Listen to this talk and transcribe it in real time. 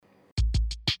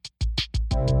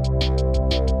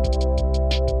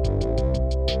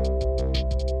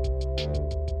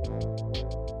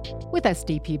With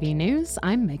SDPB News,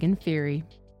 I'm Megan Feary.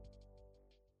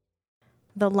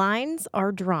 The lines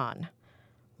are drawn.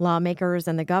 Lawmakers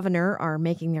and the governor are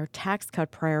making their tax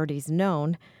cut priorities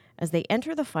known as they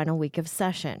enter the final week of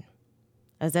session.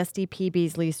 As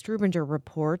SDPB's Lee Strubinger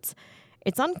reports,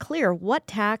 it's unclear what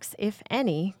tax, if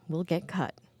any, will get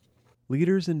cut.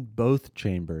 Leaders in both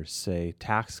chambers say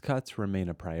tax cuts remain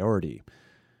a priority.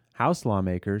 House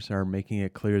lawmakers are making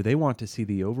it clear they want to see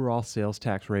the overall sales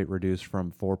tax rate reduced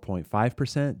from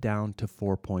 4.5% down to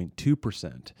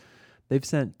 4.2%. They've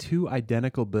sent two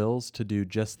identical bills to do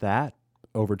just that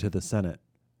over to the Senate.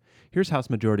 Here's House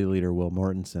Majority Leader Will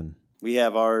Mortensen. We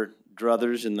have our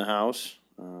druthers in the House.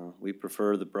 We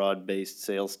prefer the broad-based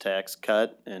sales tax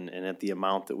cut and at the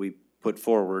amount that we put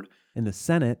forward. In the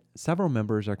Senate, several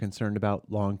members are concerned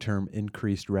about long-term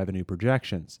increased revenue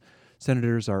projections.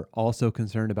 Senators are also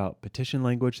concerned about petition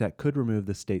language that could remove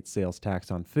the state's sales tax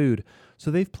on food,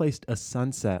 so they've placed a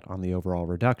sunset on the overall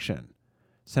reduction.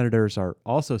 Senators are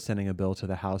also sending a bill to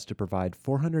the House to provide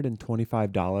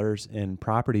 $425 in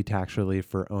property tax relief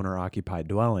for owner-occupied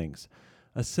dwellings.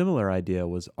 A similar idea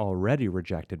was already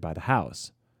rejected by the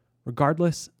House.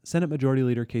 Regardless, Senate Majority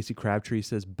Leader Casey Crabtree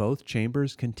says both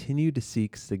chambers continue to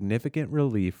seek significant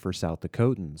relief for South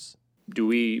Dakotans. Do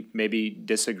we maybe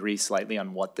disagree slightly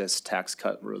on what this tax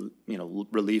cut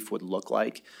relief would look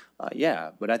like?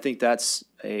 Yeah, but I think that's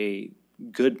a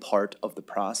good part of the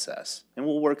process, and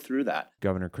we'll work through that.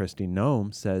 Governor Kristi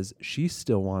Noem says she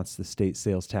still wants the state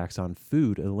sales tax on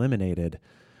food eliminated.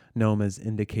 Noem is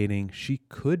indicating she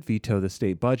could veto the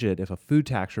state budget if a food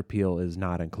tax repeal is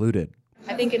not included.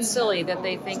 I think it's silly that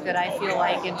they think that I feel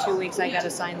like in 2 weeks I got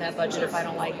to sign that budget if I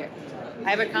don't like it.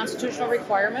 I have a constitutional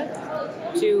requirement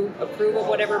to approve of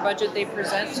whatever budget they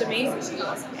present to me,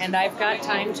 and I've got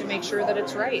time to make sure that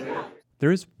it's right.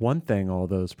 There is one thing all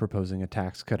those proposing a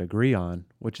tax cut agree on,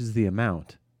 which is the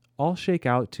amount. All shake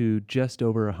out to just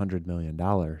over $100 million.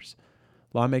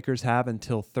 Lawmakers have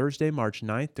until Thursday, March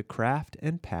 9th to craft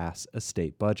and pass a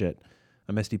state budget.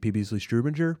 I'm SDPB's Lee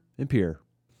Strubinger in Pierre.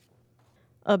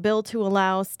 A bill to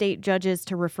allow state judges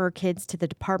to refer kids to the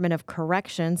Department of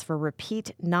Corrections for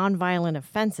repeat nonviolent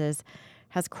offenses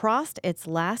has crossed its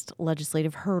last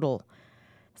legislative hurdle.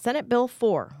 Senate Bill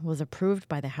 4 was approved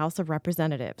by the House of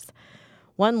Representatives.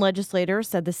 One legislator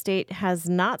said the state has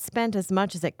not spent as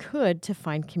much as it could to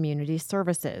fund community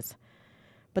services.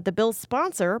 But the bill's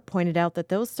sponsor pointed out that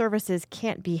those services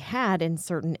can't be had in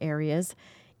certain areas,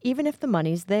 even if the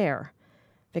money's there.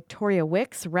 Victoria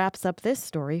Wicks wraps up this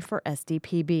story for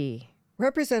SDPB.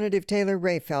 Representative Taylor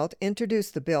Rayfeld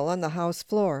introduced the bill on the House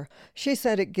floor. She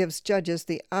said it gives judges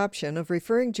the option of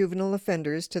referring juvenile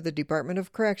offenders to the Department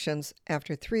of Corrections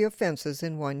after 3 offenses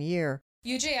in 1 year.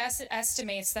 UJS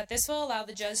estimates that this will allow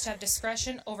the judge to have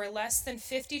discretion over less than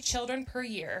 50 children per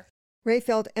year.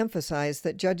 Rayfeld emphasized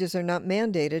that judges are not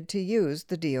mandated to use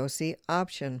the DOC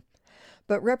option.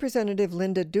 But Representative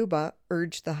Linda Duba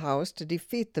urged the House to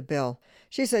defeat the bill.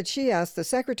 She said she asked the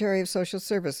Secretary of Social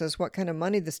Services what kind of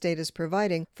money the state is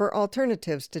providing for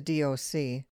alternatives to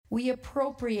DOC. We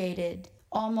appropriated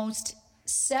almost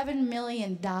 $7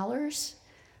 million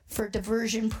for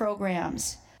diversion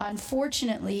programs.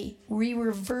 Unfortunately, we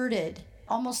reverted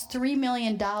almost $3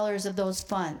 million of those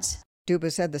funds.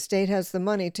 Duba said the state has the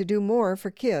money to do more for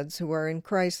kids who are in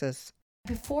crisis.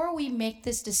 Before we make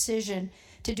this decision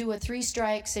to do a 3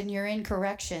 strikes and you're in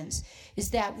corrections, is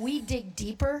that we dig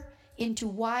deeper into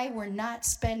why we're not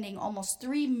spending almost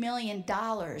 $3 million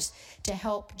to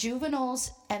help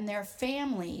juveniles and their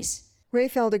families.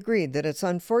 Rayfeld agreed that it's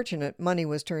unfortunate money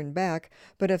was turned back,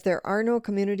 but if there are no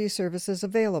community services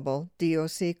available,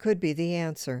 DOC could be the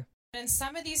answer. In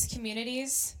some of these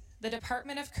communities, the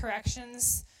Department of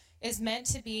Corrections is meant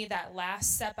to be that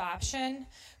last step option,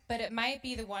 but it might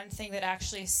be the one thing that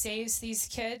actually saves these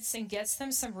kids and gets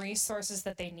them some resources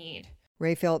that they need.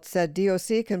 Rayfeld said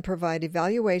DOC can provide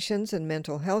evaluations and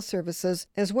mental health services,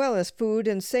 as well as food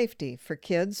and safety for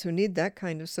kids who need that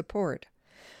kind of support.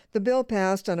 The bill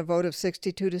passed on a vote of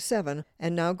 62-7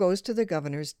 and now goes to the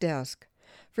governor's desk.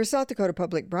 For South Dakota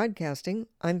Public Broadcasting,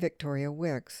 I'm Victoria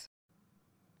Wicks.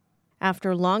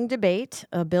 After long debate,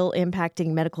 a bill impacting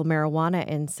medical marijuana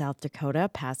in South Dakota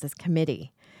passes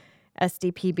committee.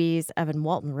 SDPB's Evan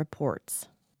Walton reports.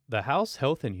 The House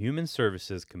Health and Human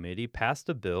Services Committee passed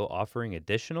a bill offering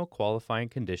additional qualifying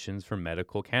conditions for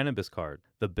medical cannabis card.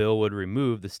 The bill would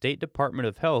remove the State Department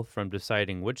of Health from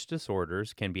deciding which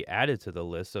disorders can be added to the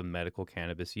list of medical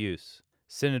cannabis use.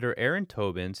 Senator Erin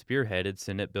Tobin spearheaded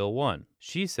Senate Bill 1.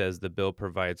 She says the bill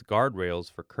provides guardrails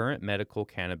for current medical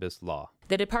cannabis law.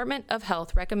 The Department of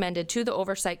Health recommended to the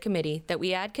Oversight Committee that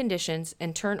we add conditions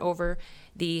and turn over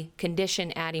the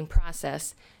condition adding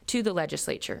process to the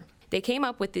legislature. They came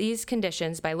up with these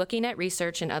conditions by looking at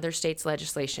research in other states'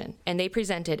 legislation, and they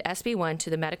presented SB 1 to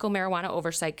the Medical Marijuana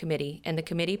Oversight Committee, and the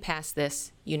committee passed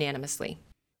this unanimously.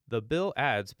 The bill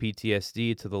adds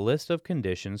PTSD to the list of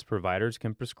conditions providers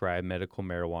can prescribe medical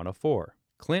marijuana for.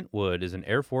 Clint Wood is an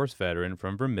Air Force veteran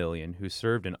from Vermilion who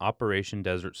served in Operation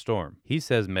Desert Storm. He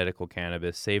says medical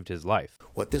cannabis saved his life.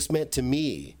 What this meant to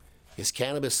me is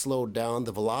cannabis slowed down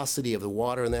the velocity of the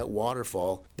water in that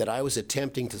waterfall that I was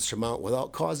attempting to surmount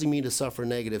without causing me to suffer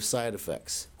negative side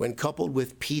effects. When coupled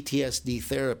with PTSD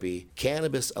therapy,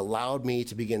 cannabis allowed me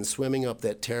to begin swimming up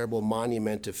that terrible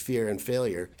monument of fear and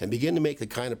failure and begin to make the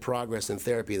kind of progress in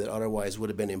therapy that otherwise would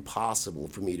have been impossible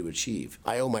for me to achieve.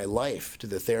 I owe my life to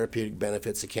the therapeutic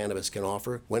benefits that cannabis can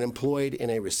offer when employed in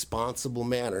a responsible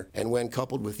manner and when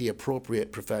coupled with the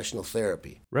appropriate professional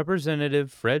therapy.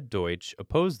 Representative Fred Deutsch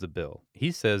opposed the bill.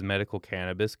 He says medical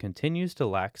cannabis continues to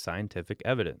lack scientific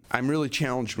evidence. I'm really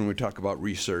challenged when we talk about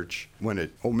research, when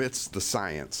it omits the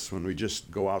science, when we just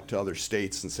go out to other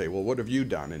states and say, well, what have you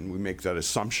done? And we make that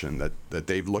assumption that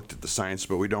they've looked at the science,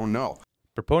 but we don't know.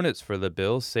 Proponents for the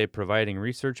bill say providing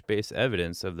research-based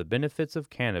evidence of the benefits of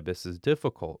cannabis is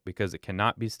difficult because it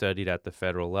cannot be studied at the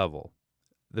federal level.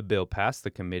 The bill passed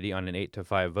the committee on an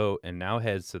 8-5 vote and now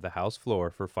heads to the House floor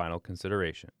for final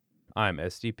consideration. I'm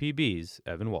SDPB's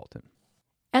Evan Walton.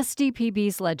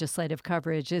 SDPB's legislative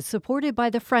coverage is supported by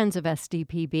the Friends of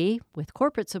SDPB, with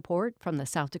corporate support from the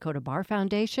South Dakota Bar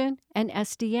Foundation and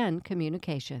SDN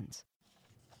Communications.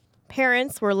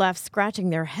 Parents were left scratching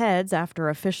their heads after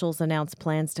officials announced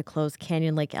plans to close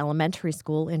Canyon Lake Elementary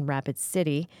School in Rapid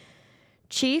City.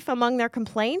 Chief among their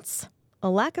complaints, a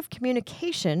lack of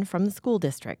communication from the school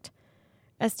district.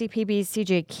 SDPB's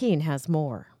CJ Keene has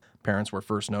more. Parents were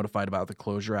first notified about the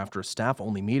closure after a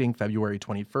staff-only meeting February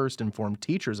 21st informed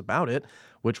teachers about it,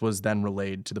 which was then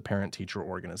relayed to the parent-teacher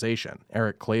organization.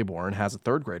 Eric Claiborne has a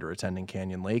third grader attending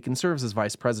Canyon Lake and serves as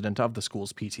vice president of the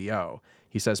school's PTO.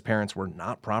 He says parents were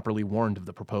not properly warned of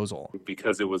the proposal.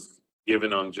 Because it was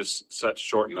given on just such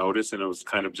short notice and it was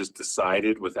kind of just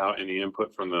decided without any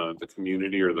input from the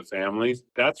community or the families.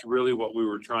 That's really what we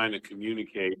were trying to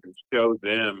communicate and show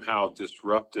them how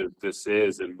disruptive this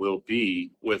is and will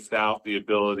be without the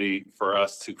ability for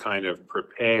us to kind of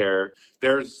prepare.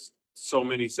 There's so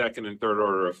many second and third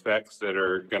order effects that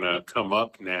are going to come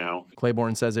up now.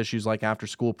 Claiborne says issues like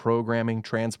after-school programming,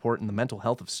 transport, and the mental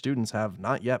health of students have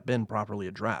not yet been properly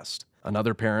addressed.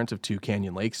 Another parent of two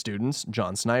Canyon Lake students,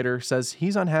 John Snyder, says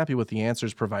he's unhappy with the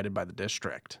answers provided by the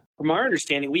district. From our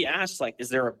understanding, we asked, is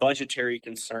there a budgetary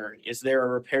concern? Is there a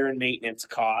repair and maintenance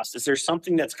cost? Is there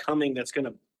something that's coming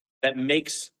that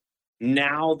makes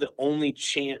now the only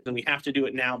chance, and we have to do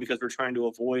it now because we're trying to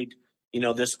avoid,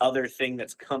 this other thing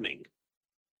that's coming?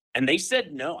 And they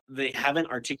said no. They haven't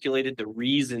articulated the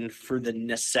reason for the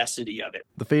necessity of it.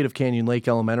 The fate of Canyon Lake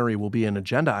Elementary will be an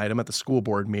agenda item at the school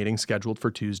board meeting scheduled for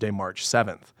Tuesday, March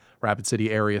 7th. Rapid City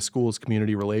Area Schools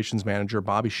Community Relations Manager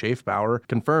Bobby Schaefbauer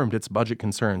confirmed its budget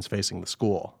concerns facing the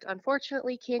school.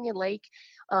 Unfortunately, Canyon Lake,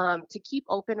 to keep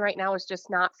open right now is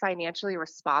just not financially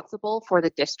responsible for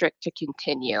the district to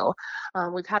continue.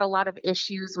 We've had a lot of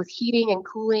issues with heating and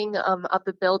cooling of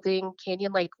the building.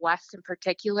 Canyon Lake West in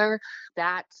particular,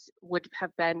 that would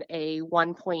have been a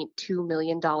 $1.2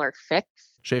 million fix.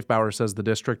 Schaefbauer says the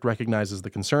district recognizes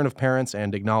the concern of parents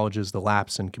and acknowledges the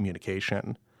lapse in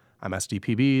communication. I'm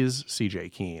SDPB's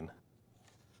CJ Keene.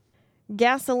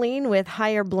 Gasoline with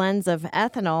higher blends of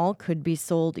ethanol could be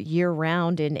sold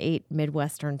year-round in 8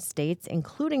 Midwestern states,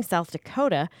 including South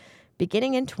Dakota,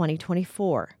 beginning in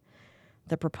 2024.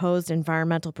 The proposed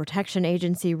Environmental Protection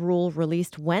Agency rule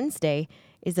released Wednesday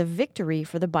is a victory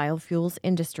for the biofuels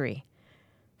industry.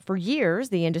 For years,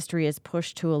 the industry has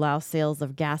pushed to allow sales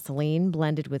of gasoline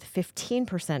blended with 15%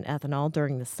 ethanol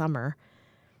during the summer.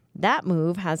 That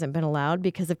move hasn't been allowed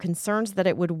because of concerns that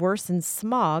it would worsen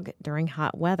smog during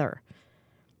hot weather.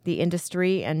 The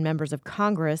industry and members of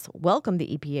Congress welcomed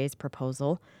the EPA's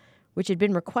proposal, which had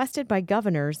been requested by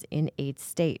governors in 8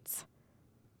 states.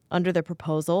 Under the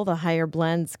proposal, the higher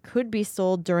blends could be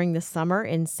sold during the summer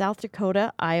in South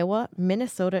Dakota, Iowa,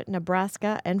 Minnesota,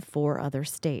 Nebraska, and 4 other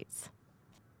states.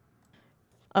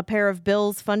 A pair of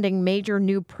bills funding major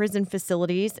new prison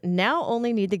facilities now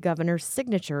only need the governor's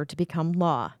signature to become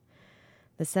law.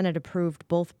 The Senate approved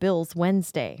both bills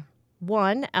Wednesday.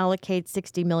 One allocates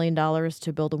 $60 million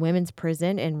to build a women's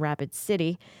prison in Rapid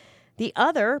City. The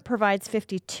other provides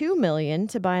 $52 million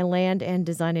to buy land and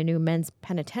design a new men's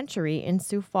penitentiary in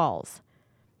Sioux Falls.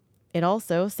 It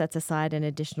also sets aside an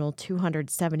additional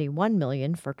 $271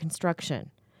 million for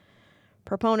construction.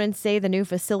 Proponents say the new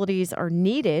facilities are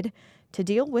needed to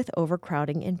deal with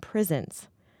overcrowding in prisons.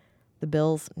 The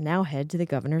bills now head to the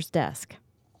governor's desk.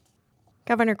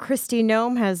 Governor Kristi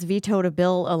Noem has vetoed a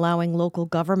bill allowing local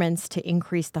governments to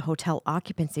increase the hotel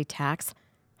occupancy tax.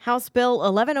 House Bill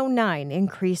 1109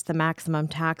 increased the maximum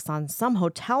tax on some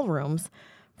hotel rooms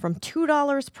from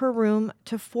 $2 per room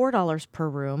to $4 per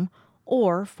room,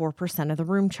 or 4% of the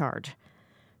room charge.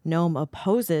 Noem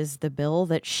opposes the bill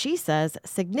that she says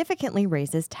significantly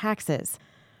raises taxes.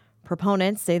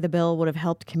 Proponents say the bill would have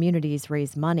helped communities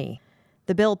raise money.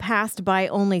 The bill passed by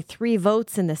only 3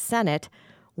 votes in the Senate,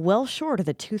 well short of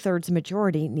the 2/3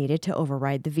 majority needed to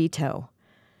override the veto.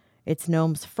 It's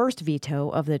Noem's first veto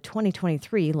of the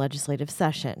 2023 legislative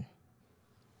session.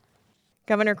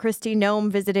 Governor Kristi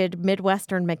Noem visited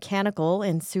Midwestern Mechanical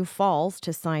in Sioux Falls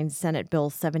to sign Senate Bill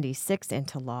 76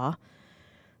 into law.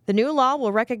 The new law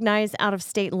will recognize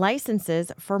out-of-state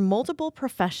licenses for multiple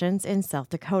professions in South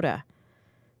Dakota.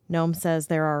 Noem says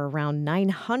there are around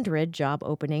 900 job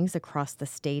openings across the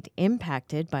state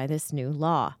impacted by this new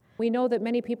law. We know that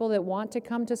many people that want to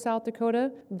come to South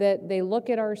Dakota, that they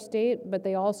look at our state, but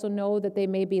they also know that they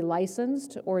may be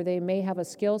licensed or they may have a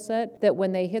skill set that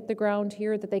when they hit the ground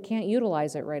here that they can't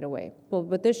utilize it right away. Well,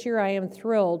 but this year I am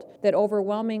thrilled that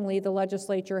overwhelmingly the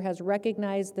legislature has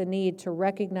recognized the need to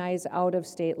recognize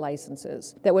out-of-state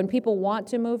licenses. That when people want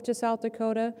to move to South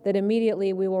Dakota, that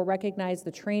immediately we will recognize the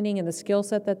training and the skill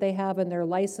set that they have in their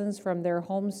license from their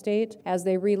home state as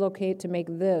they relocate to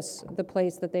make this the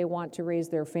place that they want to raise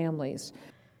their families.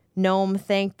 Noem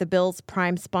thanked the bill's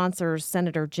prime sponsors,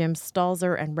 Senator Jim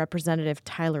Stalzer and Representative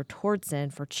Tyler Tortson,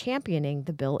 for championing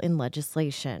the bill in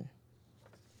legislation.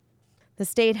 The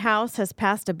State House has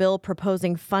passed a bill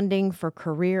proposing funding for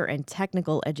career and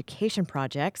technical education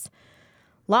projects.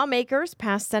 Lawmakers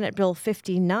passed Senate Bill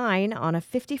 59 on a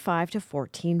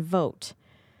 55-14 vote.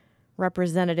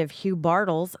 Representative Hugh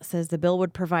Bartles says the bill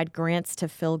would provide grants to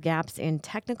fill gaps in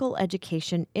technical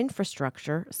education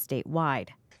infrastructure statewide.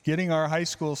 Getting our high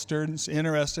school students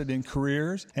interested in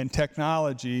careers and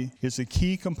technology is a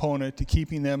key component to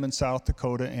keeping them in South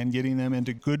Dakota and getting them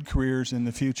into good careers in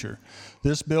the future.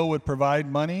 This bill would provide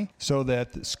money so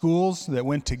that the schools that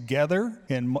went together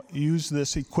and use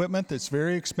this equipment that's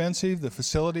very expensive, the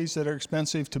facilities that are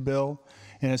expensive to build,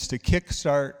 and it's to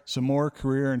kickstart some more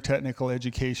career and technical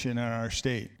education in our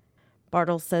state.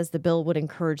 Bartles says the bill would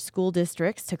encourage school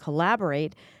districts to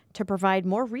collaborate to provide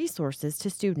more resources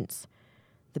to students.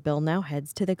 The bill now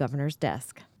heads to the governor's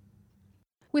desk.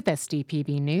 With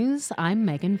SDPB News, I'm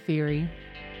Megan Feary.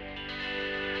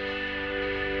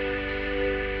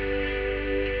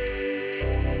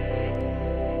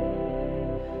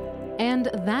 And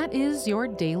that is your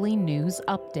daily news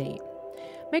update.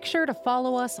 Make sure to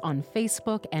follow us on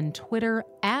Facebook and Twitter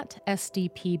at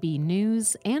SDPB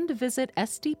News and visit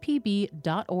sdpb.org/news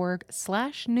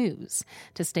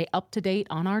to stay up to date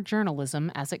on our journalism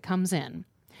as it comes in.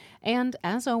 And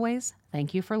as always,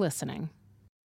 thank you for listening.